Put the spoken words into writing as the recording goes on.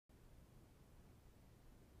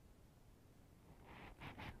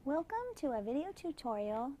Welcome to a video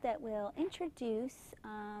tutorial that will introduce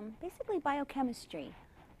basically biochemistry,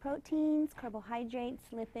 proteins, carbohydrates,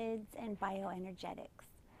 lipids, and bioenergetics.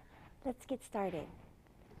 Let's get started.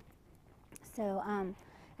 So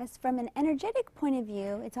as from an energetic point of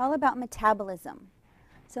view, it's all about metabolism.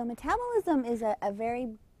 So metabolism is a very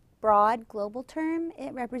broad global term,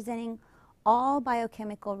 it representing all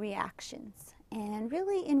biochemical reactions and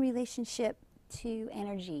really in relationship to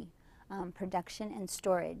energy. Production and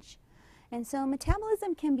storage. And so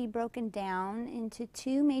metabolism can be broken down into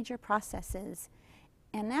two major processes.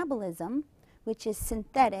 Anabolism, which is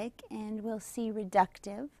synthetic, and we'll see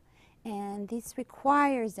reductive, and this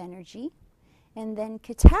requires energy. And then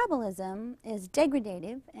catabolism is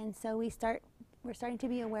degradative, and so we're starting to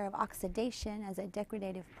be aware of oxidation as a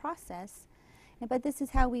degradative process, but this is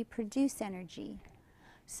how we produce energy.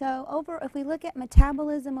 So if we look at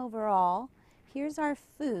metabolism overall, here's our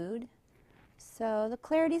food. So the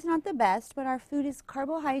clarity is not the best, but our food is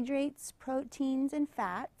carbohydrates, proteins, and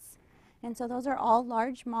fats. And so those are all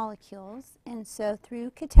large molecules. And so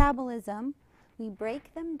through catabolism, we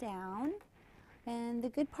break them down. And the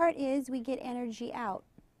good part is we get energy out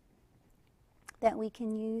that we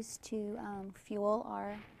can use to fuel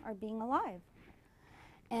our being alive.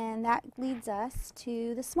 And that leads us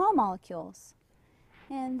to the small molecules.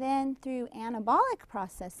 And then through anabolic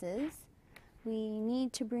processes, we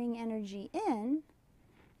need to bring energy in,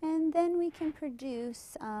 and then we can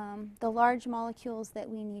produce the large molecules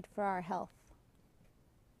that we need for our health.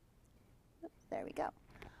 Oops, there we go.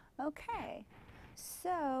 Okay,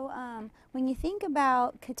 so when you think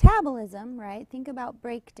about catabolism, right, think about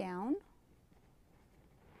breakdown.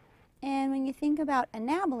 And when you think about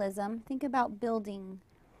anabolism, think about building.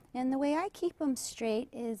 And the way I keep them straight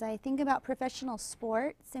is I think about professional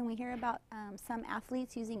sports, and we hear about some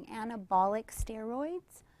athletes using anabolic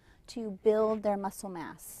steroids to build their muscle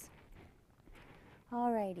mass.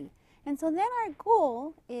 Alrighty, and so then our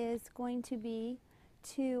goal is going to be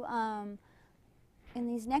to, in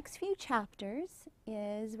these next few chapters,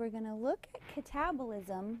 is we're going to look at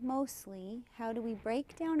catabolism mostly. How do we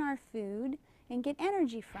break down our food and get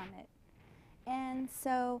energy from it? And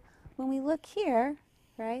so when we look here,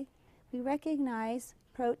 right, we recognize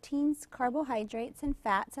proteins, carbohydrates, and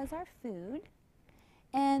fats as our food.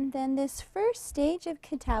 And then this first stage of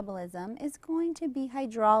catabolism is going to be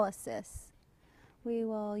hydrolysis. We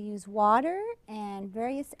will use water and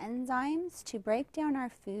various enzymes to break down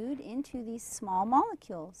our food into these small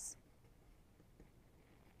molecules.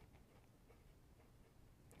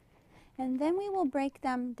 And then we will break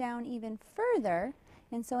them down even further.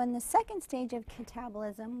 And so in the second stage of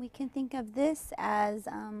catabolism, we can think of this as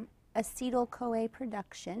acetyl-CoA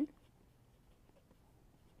production.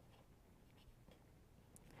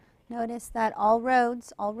 Notice that all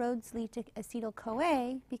roads lead to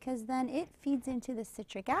acetyl-CoA because then it feeds into the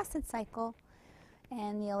citric acid cycle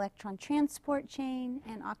and the electron transport chain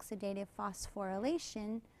and oxidative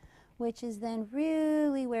phosphorylation, which is then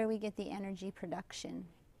really where we get the energy production.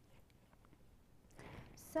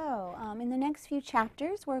 So in the next few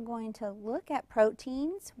chapters, we're going to look at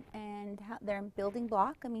proteins and how their building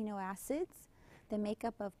block, amino acids, the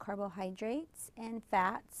makeup of carbohydrates and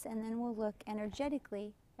fats, and then we'll look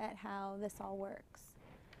energetically at how this all works.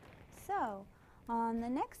 So on the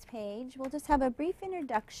next page, we'll just have a brief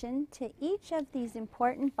introduction to each of these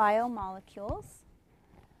important biomolecules.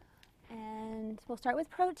 And we'll start with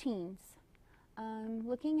proteins,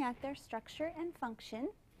 looking at their structure and function.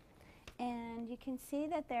 And you can see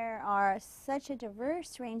that there are such a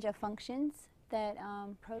diverse range of functions that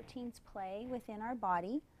proteins play within our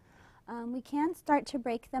body. We can start to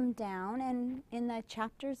break them down, and in the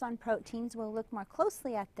chapters on proteins we'll look more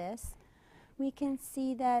closely at this. We can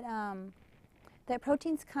see that, that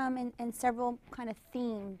proteins come in several kind of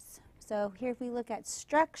themes. So here if we look at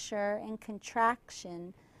structure and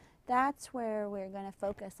contraction, that's where we're going to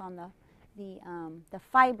focus on the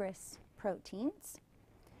fibrous proteins.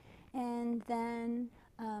 And then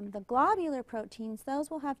the globular proteins, those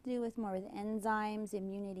will have to do with more with enzymes,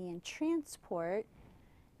 immunity, and transport.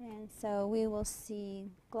 And so we will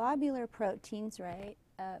see globular proteins right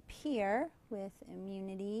up here with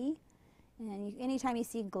immunity. And anytime you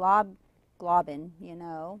see globin, you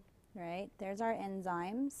know, right, there's our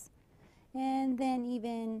enzymes. And then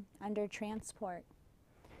even under transport.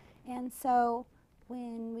 And so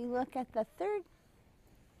when we look at the third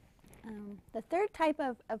type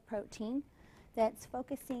of protein that's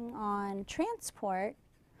focusing on transport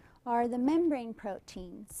are the membrane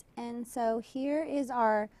proteins. And so here is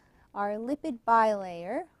our lipid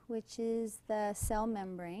bilayer, which is the cell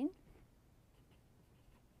membrane.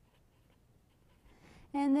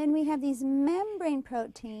 And then we have these membrane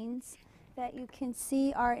proteins that you can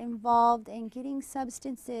see are involved in getting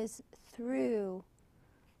substances through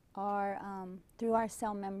our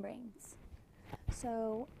cell membranes.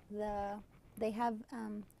 So they have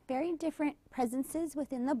very different presences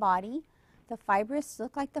within the body. The fibrous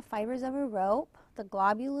look like the fibers of a rope. The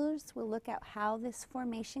globulars will look at how this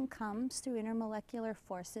formation comes through intermolecular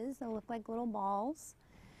forces. They'll look like little balls.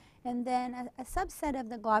 And then a subset of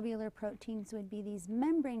the globular proteins would be these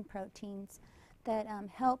membrane proteins that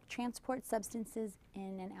help transport substances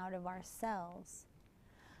in and out of our cells.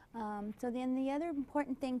 So then the other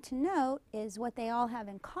important thing to note is what they all have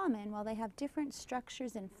in common. While they have different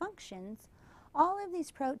structures and functions, all of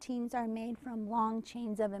these proteins are made from long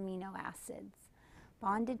chains of amino acids,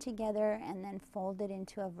 bonded together and then folded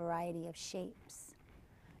into a variety of shapes.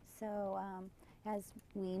 So as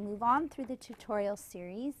we move on through the tutorial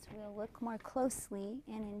series, we'll look more closely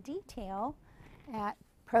and in detail at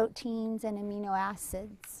proteins and amino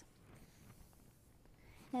acids.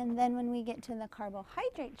 And then when we get to the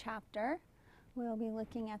carbohydrate chapter, we'll be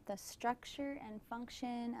looking at the structure and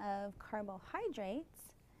function of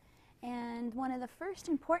carbohydrates. And one of the first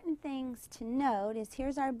important things to note is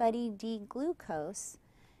here's our buddy D-glucose,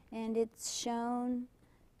 and it's shown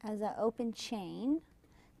as an open chain.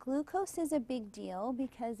 Glucose is a big deal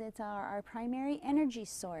because it's our primary energy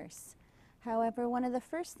source. However, one of the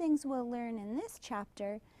first things we'll learn in this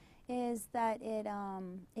chapter is that it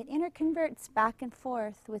interconverts back and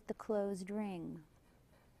forth with the closed ring.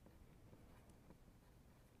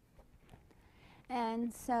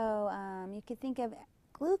 And so you could think of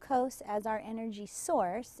glucose as our energy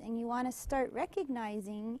source, and you want to start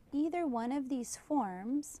recognizing either one of these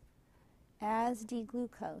forms as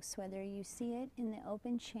D-glucose, whether you see it in the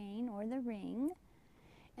open chain or the ring.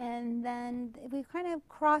 And then we kind of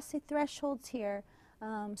cross the thresholds here,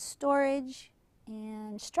 storage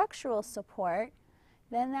and structural support.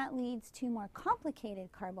 Then that leads to more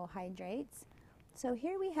complicated carbohydrates. So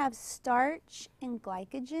here we have starch and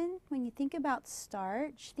glycogen. When you think about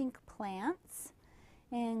starch, think plants,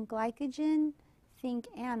 and glycogen, think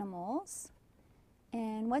animals.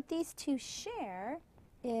 And what these two share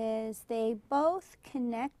is they both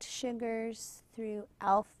connect sugars through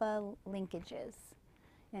alpha linkages.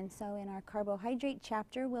 And so in our carbohydrate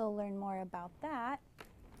chapter, we'll learn more about that.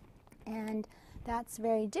 And that's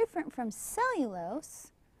very different from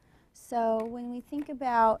cellulose. So when we think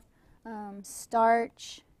about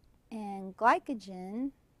starch and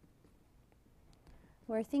glycogen,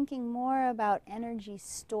 we're thinking more about energy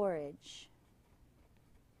storage.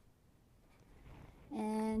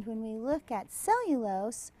 And when we look at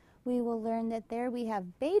cellulose, we will learn that there we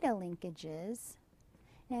have beta linkages.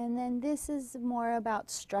 And then this is more about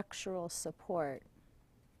structural support.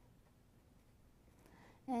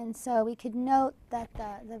 And so we could note that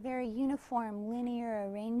the very uniform linear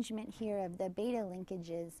arrangement here of the beta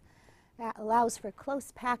linkages allows for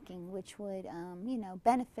close packing, which would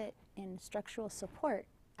benefit in structural support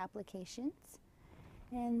applications.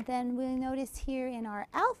 And then we'll notice here in our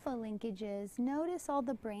alpha linkages, notice all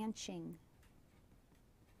the branching.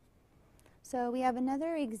 So we have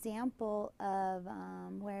another example of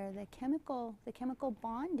where the chemical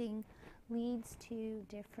bonding leads to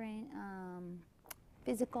different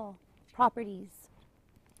physical properties.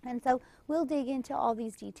 And so we'll dig into all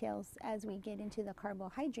these details as we get into the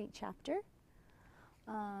carbohydrate chapter.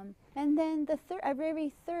 And then a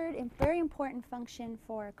very third and very important function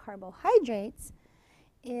for carbohydrates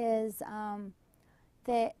is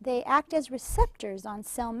that they act as receptors on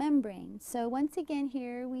cell membranes. So once again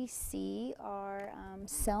here we see our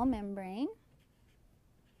cell membrane.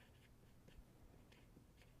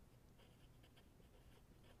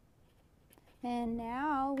 And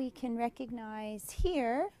now we can recognize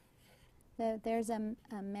here that there's a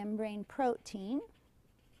membrane protein.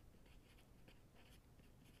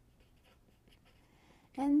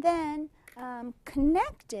 And then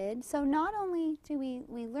connected, so not only do we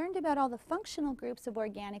learned about all the functional groups of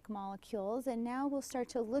organic molecules, and now we'll start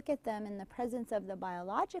to look at them in the presence of the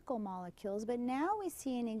biological molecules, but now we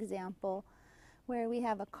see an example where we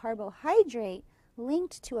have a carbohydrate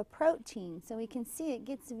linked to a protein. So we can see it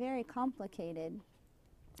gets very complicated.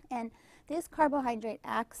 And this carbohydrate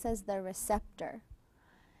acts as the receptor.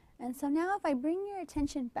 And so now if I bring your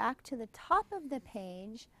attention back to the top of the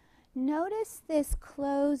page, notice this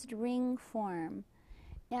closed ring form.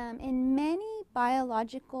 In many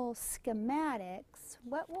biological schematics,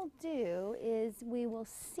 what we'll do is we will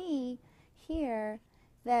see here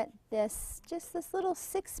that just this little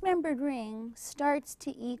six-membered ring starts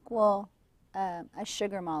to equal a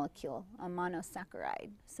sugar molecule, a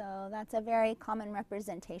monosaccharide. So that's a very common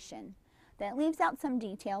representation that leaves out some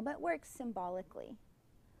detail but works symbolically.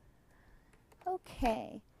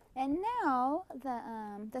 Okay, and now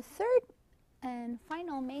the third and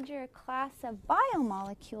final major class of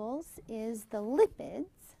biomolecules is the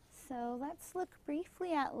lipids. So let's look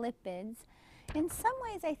briefly at lipids. In some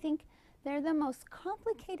ways, I think they're the most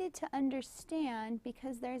complicated to understand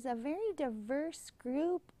because there's a very diverse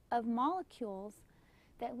group of molecules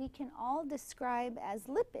that we can all describe as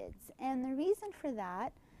lipids. And the reason for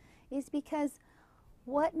that is because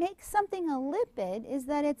what makes something a lipid is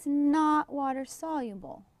that it's not water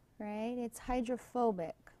soluble, right? It's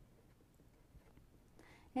hydrophobic.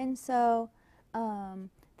 And so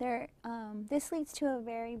this leads to a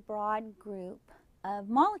very broad group of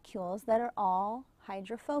molecules that are all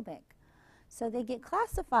hydrophobic. So they get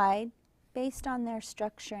classified based on their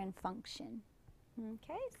structure and function.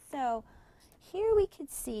 Okay, so here we could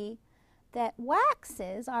see that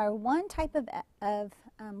waxes are one type of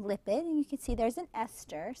lipid, and you can see there's an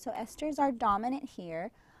ester. So esters are dominant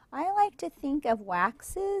here. I like to think of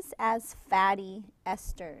waxes as fatty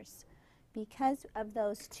esters because of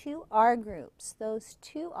those two R groups. Those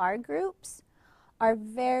two R groups are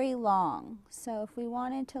very long. So if we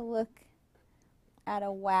wanted to look at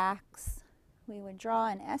a wax, we would draw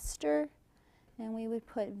an ester and we would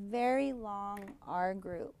put very long R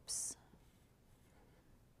groups.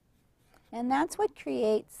 And that's what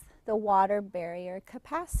creates the water barrier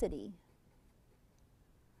capacity.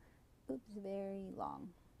 Oops, very long.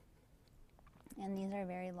 And these are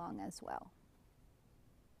very long as well.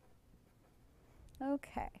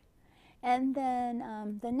 Okay. And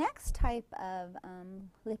then the next type of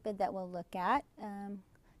lipid that we'll look at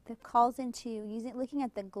that calls into looking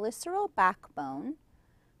at the glycerol backbone,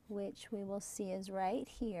 which we will see is right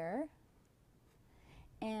here.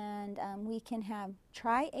 And we can have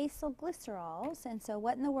triacylglycerols. And so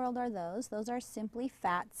what in the world are those? Those are simply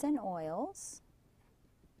fats and oils.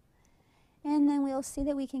 And then we'll see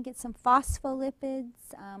that we can get some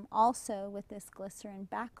phospholipids also with this glycerin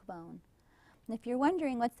backbone. And if you're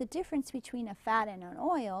wondering what's the difference between a fat and an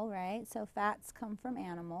oil, right? So fats come from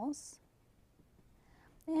animals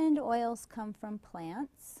and oils come from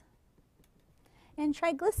plants. And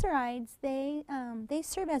triglycerides, they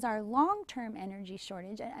serve as our long-term energy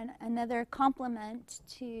shortage, another complement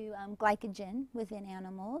to glycogen within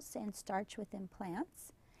animals and starch within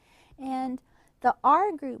plants. And the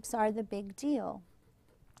R groups are the big deal,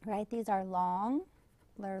 right? These are long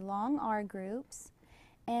R groups,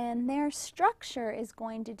 and their structure is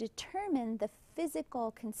going to determine the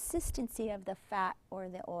physical consistency of the fat or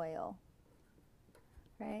the oil,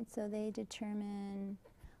 right? So they determine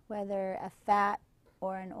whether a fat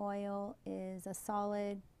or an oil is a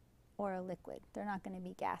solid or a liquid. They're not going to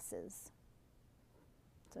be gases.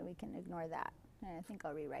 So we can ignore that. And I think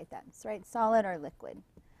I'll rewrite that. It's right, solid or liquid.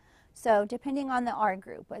 So depending on the R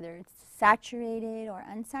group, whether it's saturated or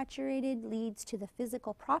unsaturated, leads to the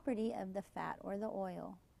physical property of the fat or the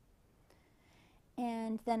oil.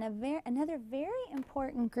 And then another very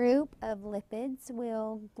important group of lipids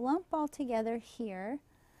we'll lump all together here.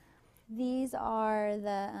 These are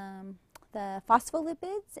the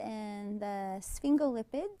phospholipids and the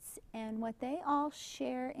sphingolipids, and what they all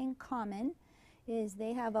share in common is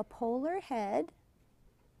they have a polar head,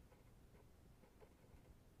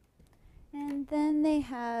 and then they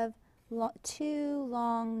have two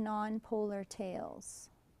long non-polar tails.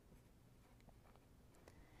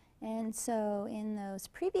 And so in those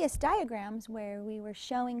previous diagrams where we were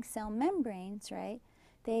showing cell membranes, right,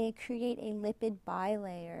 they create a lipid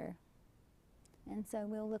bilayer. And so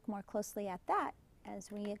we'll look more closely at that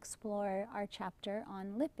as we explore our chapter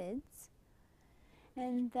on lipids.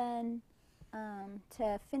 And then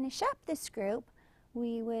to finish up this group,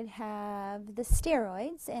 we would have the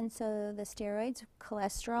steroids. And so the steroids,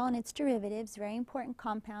 cholesterol and its derivatives, very important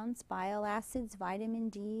compounds, bile acids, vitamin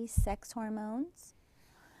D, sex hormones.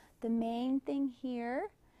 The main thing here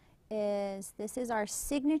is this is our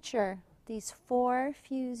signature, these 4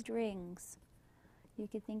 fused rings. You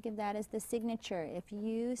could think of that as the signature. If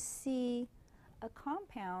you see a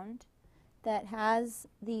compound that has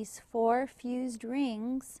these 4 fused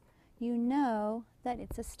rings, you know that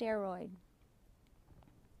it's a steroid.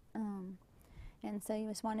 And so you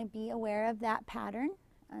just want to be aware of that pattern.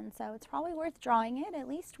 And so it's probably worth drawing it at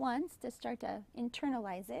least once to start to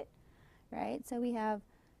internalize it, right? So we have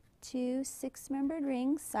 2 6-membered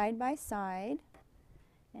rings side by side,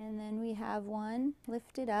 and then we have one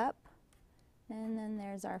lifted up, and then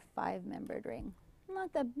there's our 5-membered ring.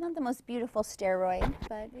 Not the most beautiful steroid,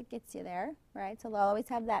 but it gets you there, right? So they'll always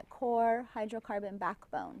have that core hydrocarbon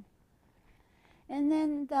backbone. And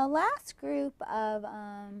then the last group of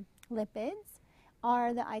lipids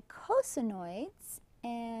are the eicosanoids,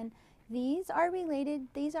 and these are related,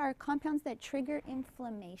 these are compounds that trigger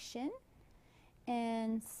inflammation,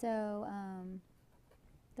 and so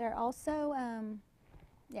they're also,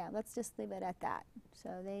 yeah, let's just leave it at that. So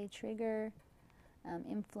they trigger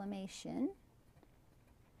inflammation.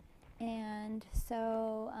 And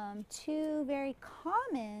so two very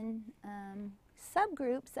common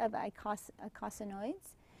subgroups of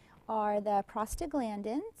eicosanoids are the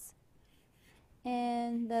prostaglandins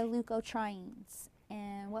and the leukotrienes.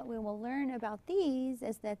 And what we will learn about these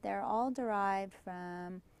is that they're all derived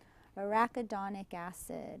from arachidonic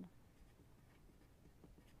acid.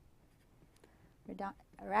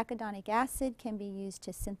 Arachidonic acid can be used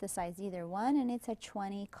to synthesize either one, and it's a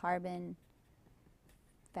 20-carbon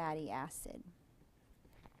fatty acid.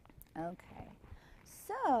 Okay,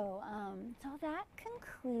 so that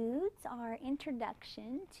concludes our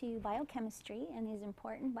introduction to biochemistry and these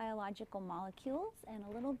important biological molecules, and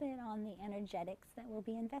a little bit on the energetics that we'll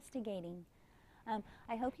be investigating.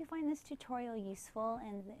 I hope you find this tutorial useful,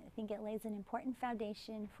 and I think it lays an important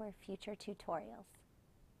foundation for future tutorials.